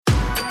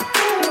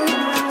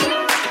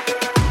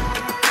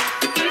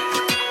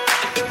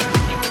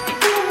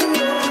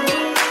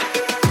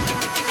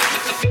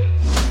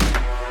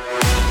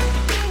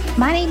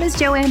name is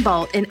Joanne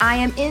Bolt, and I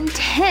am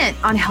intent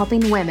on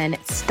helping women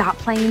stop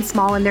playing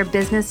small in their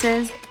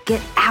businesses,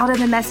 get out of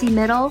the messy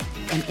middle,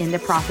 and into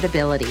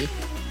profitability.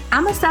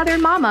 I'm a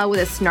Southern mama with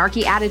a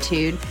snarky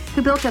attitude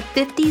who built a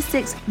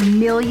 $56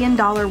 million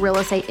real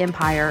estate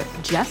empire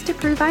just to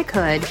prove I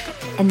could,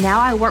 and now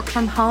I work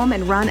from home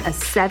and run a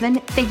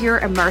 7-figure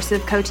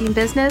immersive coaching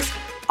business,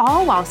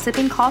 all while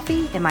sipping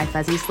coffee in my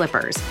fuzzy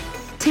slippers.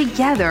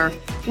 Together,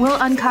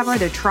 we'll uncover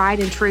the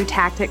tried and true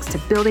tactics to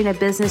building a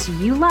business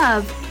you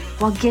love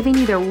while giving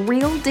you the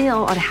real deal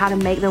on how to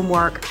make them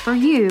work for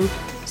you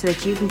so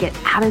that you can get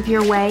out of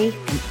your way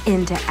and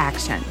into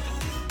action.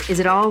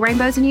 Is it all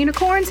rainbows and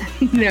unicorns?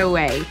 No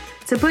way.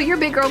 So put your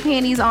big girl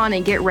panties on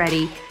and get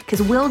ready,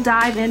 because we'll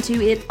dive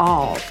into it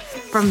all,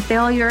 from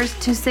failures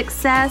to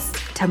success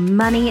to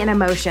money and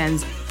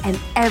emotions and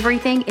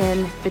everything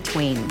in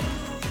between.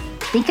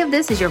 Think of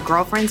this as your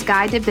girlfriend's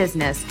guide to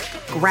business.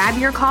 Grab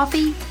your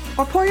coffee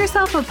or pour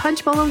yourself a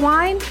punch bowl of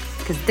wine,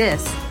 because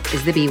this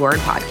is the B Word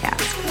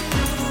Podcast.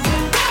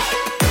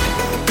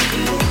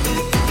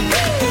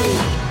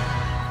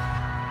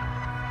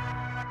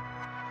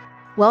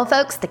 Well,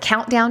 folks, the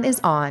countdown is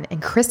on and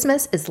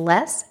Christmas is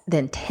less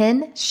than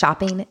 10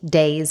 shopping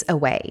days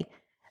away.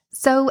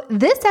 So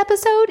this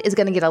episode is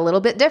going to get a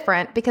little bit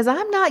different because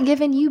I'm not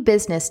giving you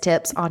business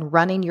tips on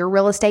running your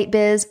real estate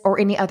biz or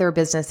any other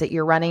business that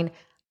you're running.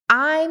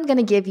 I'm going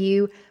to give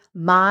you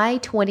my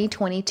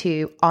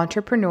 2022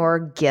 entrepreneur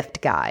gift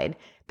guide,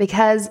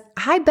 because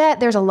I bet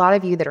there's a lot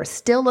of you that are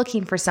still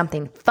looking for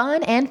something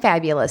fun and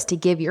fabulous to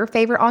give your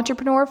favorite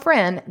entrepreneur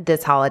friend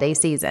this holiday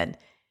season.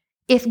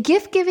 If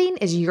gift giving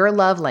is your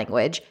love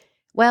language,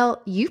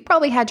 well, you've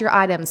probably had your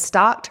items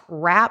stocked,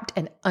 wrapped,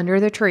 and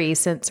under the tree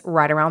since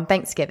right around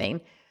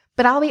Thanksgiving.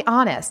 But I'll be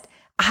honest,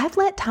 I've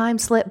let time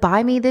slip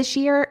by me this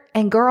year,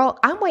 and girl,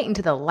 I'm waiting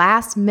to the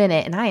last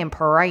minute and I am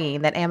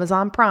praying that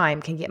Amazon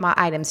Prime can get my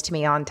items to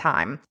me on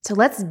time. So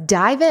let's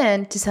dive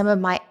into some of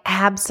my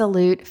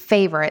absolute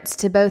favorites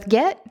to both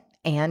get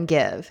and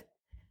give.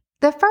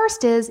 The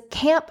first is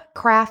Camp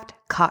Craft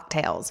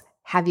Cocktails.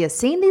 Have you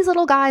seen these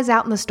little guys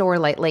out in the store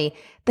lately?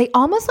 They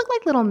almost look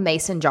like little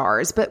mason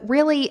jars, but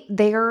really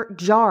they're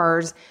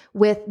jars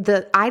with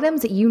the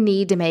items that you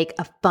need to make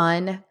a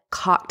fun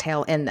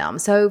cocktail in them.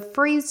 So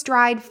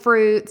freeze-dried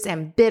fruits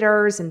and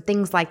bitters and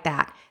things like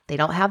that. They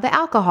don't have the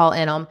alcohol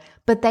in them,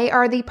 but they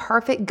are the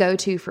perfect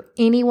go-to for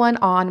anyone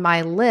on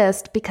my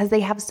list because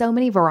they have so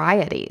many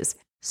varieties.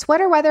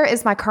 Sweater Weather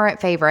is my current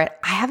favorite.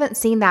 I haven't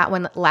seen that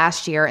one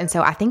last year, and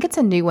so I think it's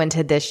a new one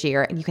to this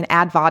year, and you can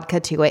add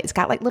vodka to it. It's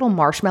got like little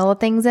marshmallow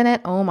things in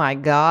it. Oh my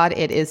God,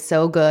 it is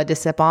so good to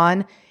sip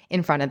on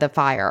in front of the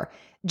fire.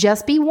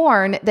 Just be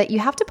warned that you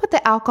have to put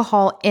the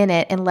alcohol in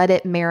it and let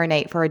it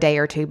marinate for a day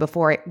or two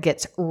before it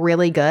gets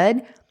really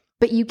good,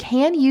 but you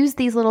can use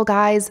these little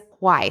guys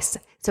twice.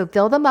 So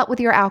fill them up with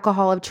your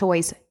alcohol of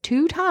choice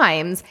 2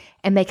 times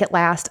and make it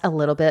last a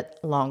little bit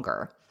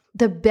longer.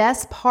 The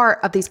best part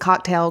of these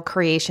cocktail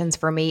creations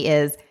for me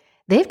is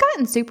they've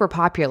gotten super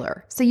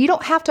popular. So you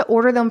don't have to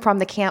order them from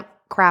the Camp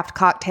Craft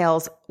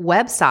Cocktails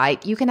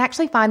website. You can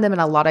actually find them in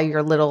a lot of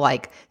your little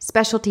like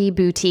specialty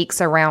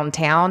boutiques around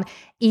town.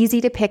 Easy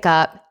to pick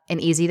up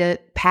and easy to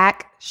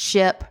pack,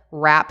 ship,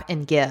 wrap,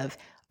 and give.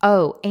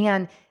 Oh,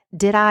 and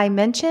did I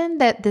mention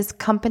that this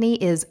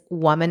company is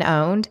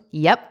woman-owned?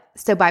 Yep.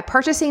 So by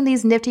purchasing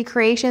these nifty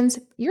creations,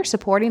 you're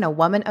supporting a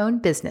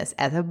woman-owned business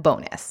as a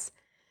bonus.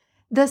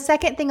 The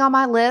second thing on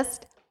my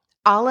list,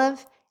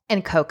 Olive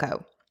 &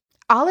 Coco.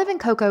 Olive &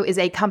 Coco is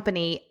a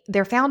company,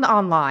 they're found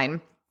online,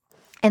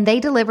 and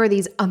they deliver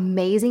these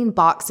amazing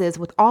boxes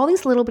with all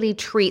these little bitty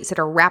treats that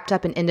are wrapped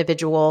up in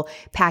individual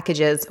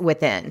packages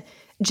within.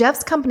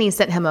 Jeff's company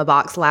sent him a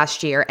box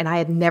last year, and I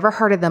had never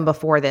heard of them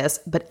before this,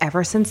 but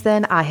ever since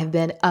then, I have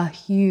been a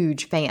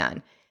huge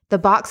fan. The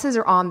boxes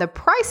are on the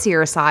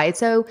pricier side,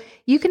 so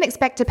you can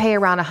expect to pay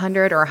around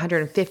 $100 or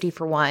 $150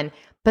 for one.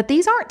 But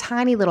these aren't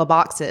tiny little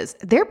boxes.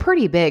 They're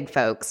pretty big,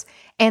 folks.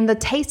 And the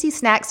tasty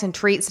snacks and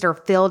treats that are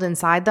filled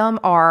inside them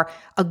are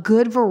a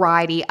good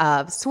variety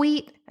of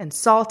sweet and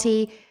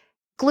salty,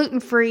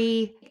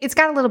 gluten-free. It's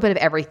got a little bit of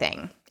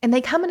everything. And they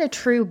come in a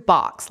true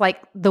box,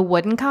 like the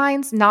wooden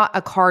kinds, not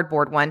a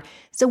cardboard one.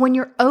 So when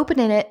you're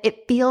opening it,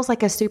 it feels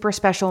like a super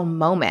special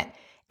moment.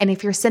 And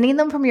if you're sending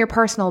them from your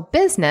personal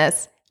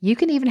business, you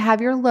can even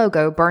have your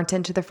logo burnt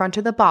into the front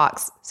of the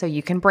box so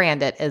you can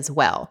brand it as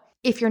well.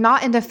 If you're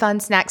not into fun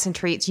snacks and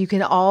treats, you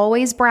can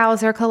always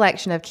browse their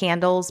collection of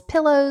candles,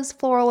 pillows,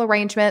 floral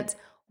arrangements,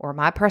 or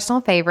my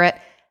personal favorite,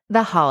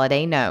 the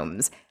holiday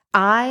gnomes.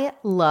 I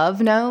love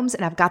gnomes,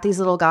 and I've got these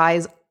little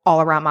guys all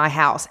around my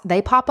house.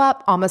 They pop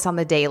up almost on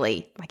the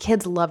daily. My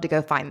kids love to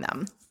go find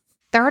them.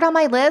 Third on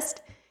my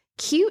list,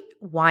 cute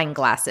wine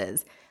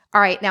glasses. All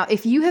right, now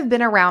if you have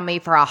been around me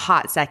for a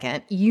hot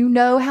second, you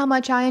know how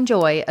much I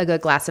enjoy a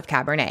good glass of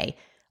Cabernet,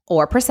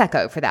 or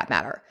Prosecco for that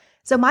matter.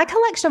 So my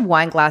collection of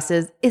wine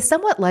glasses is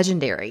somewhat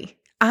legendary.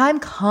 I'm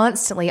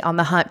constantly on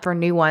the hunt for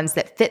new ones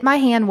that fit my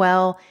hand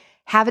well,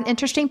 have an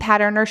interesting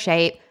pattern or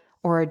shape,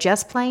 or are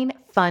just plain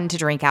fun to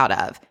drink out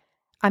of.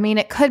 I mean,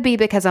 it could be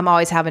because I'm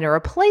always having to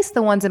replace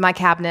the ones in my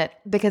cabinet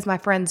because my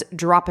friends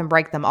drop and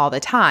break them all the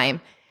time.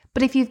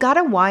 But if you've got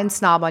a wine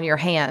snob on your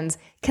hands,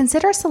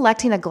 consider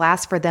selecting a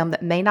glass for them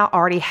that may not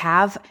already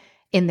have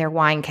in their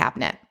wine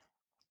cabinet.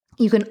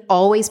 You can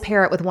always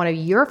pair it with one of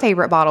your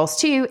favorite bottles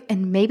too,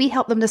 and maybe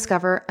help them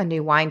discover a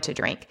new wine to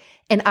drink.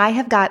 And I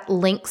have got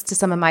links to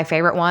some of my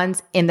favorite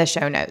ones in the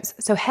show notes.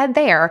 So head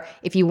there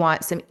if you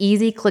want some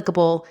easy,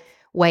 clickable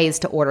ways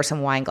to order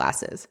some wine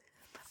glasses.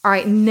 All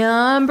right,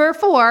 number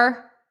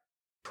 4,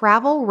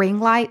 travel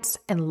ring lights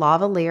and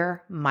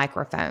lavalier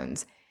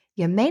microphones.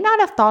 You may not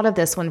have thought of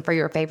this one for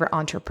your favorite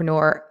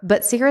entrepreneur,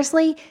 but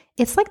seriously,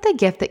 it's like the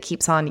gift that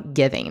keeps on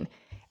giving.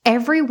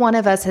 Every one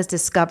of us has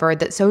discovered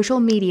that social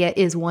media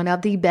is one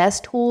of the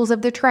best tools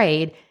of the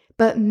trade,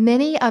 but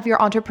many of your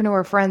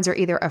entrepreneur friends are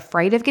either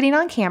afraid of getting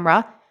on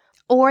camera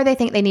or they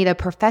think they need a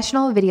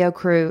professional video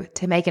crew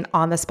to make an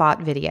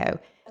on-the-spot video.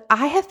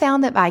 I have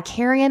found that by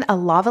carrying a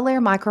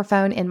lavalier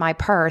microphone in my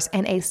purse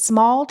and a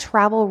small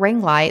travel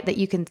ring light that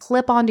you can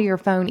clip onto your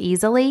phone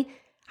easily,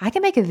 I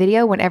can make a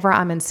video whenever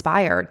I'm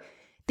inspired.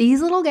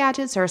 These little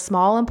gadgets are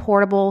small and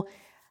portable.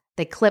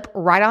 They clip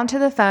right onto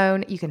the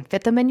phone. You can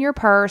fit them in your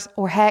purse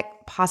or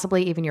heck,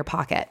 possibly even your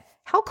pocket.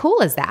 How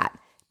cool is that?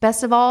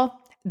 Best of all,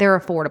 they're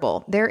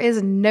affordable. There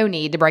is no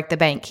need to break the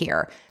bank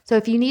here. So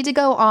if you need to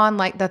go on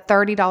like the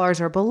 $30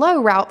 or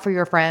below route for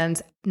your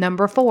friends,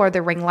 number 4,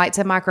 the ring lights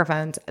and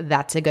microphones,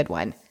 that's a good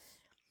one.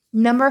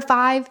 Number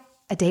 5,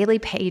 a daily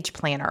page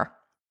planner.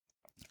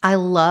 I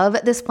love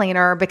this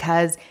planner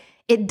because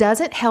it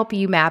doesn't help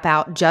you map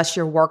out just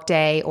your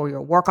workday or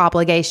your work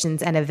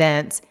obligations and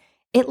events.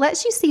 It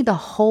lets you see the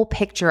whole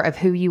picture of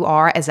who you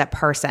are as a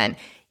person.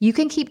 You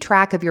can keep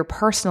track of your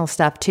personal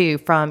stuff too,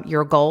 from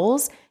your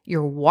goals,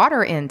 your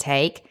water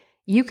intake.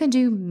 You can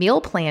do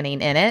meal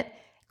planning in it,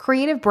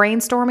 creative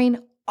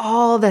brainstorming,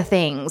 all the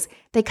things.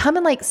 They come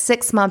in like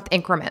 6-month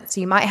increments.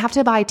 So you might have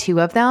to buy 2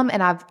 of them.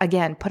 And I've,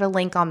 again, put a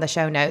link on the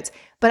show notes.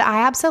 But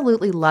I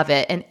absolutely love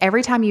it. And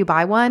every time you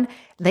buy one,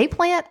 they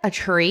plant a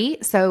tree.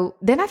 So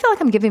then I feel like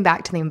I'm giving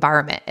back to the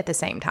environment at the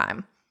same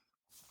time.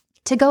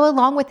 To go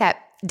along with that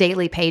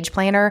daily page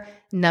planner,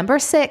 number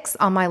 6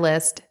 on my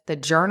list, the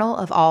Journal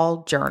of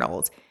All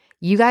Journals.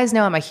 You guys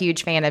know I'm a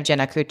huge fan of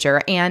Jenna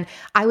Kutcher, and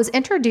I was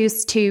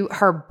introduced to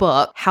her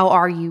book, How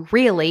Are You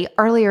Really,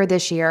 earlier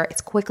this year.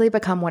 It's quickly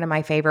become one of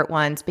my favorite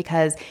ones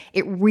because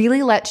it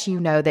really lets you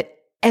know that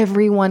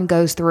everyone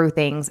goes through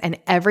things and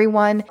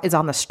everyone is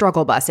on the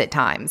struggle bus at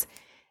times.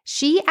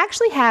 She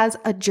actually has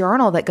a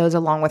journal that goes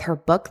along with her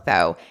book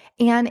though,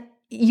 and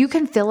you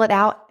can fill it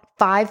out.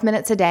 5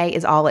 minutes a day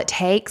is all it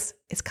takes.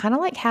 It's kind of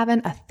like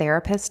having a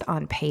therapist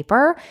on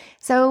paper.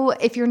 So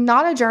if you're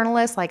not a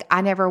journalist like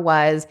I never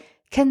was,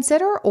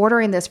 consider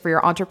ordering this for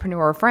your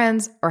entrepreneur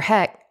friends, or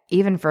heck,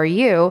 even for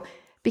you,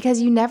 because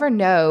you never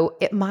know,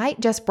 it might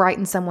just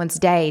brighten someone's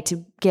day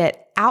to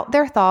get out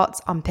their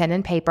thoughts on pen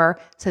and paper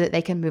so that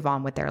they can move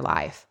on with their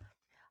life.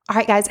 All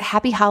right, guys,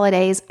 happy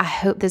holidays. I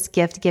hope this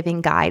gift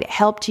giving guide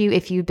helped you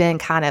if you've been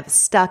kind of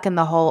stuck in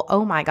the whole,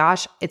 oh my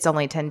gosh, it's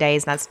only 10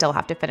 days and I still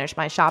have to finish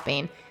my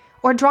shopping.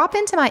 Or drop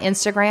into my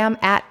Instagram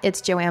at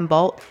It's Joanne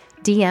Bolt,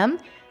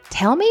 DM,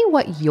 tell me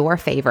what your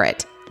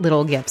favorite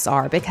little gifts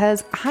are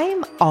because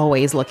I'm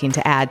always looking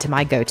to add to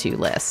my go-to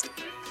list.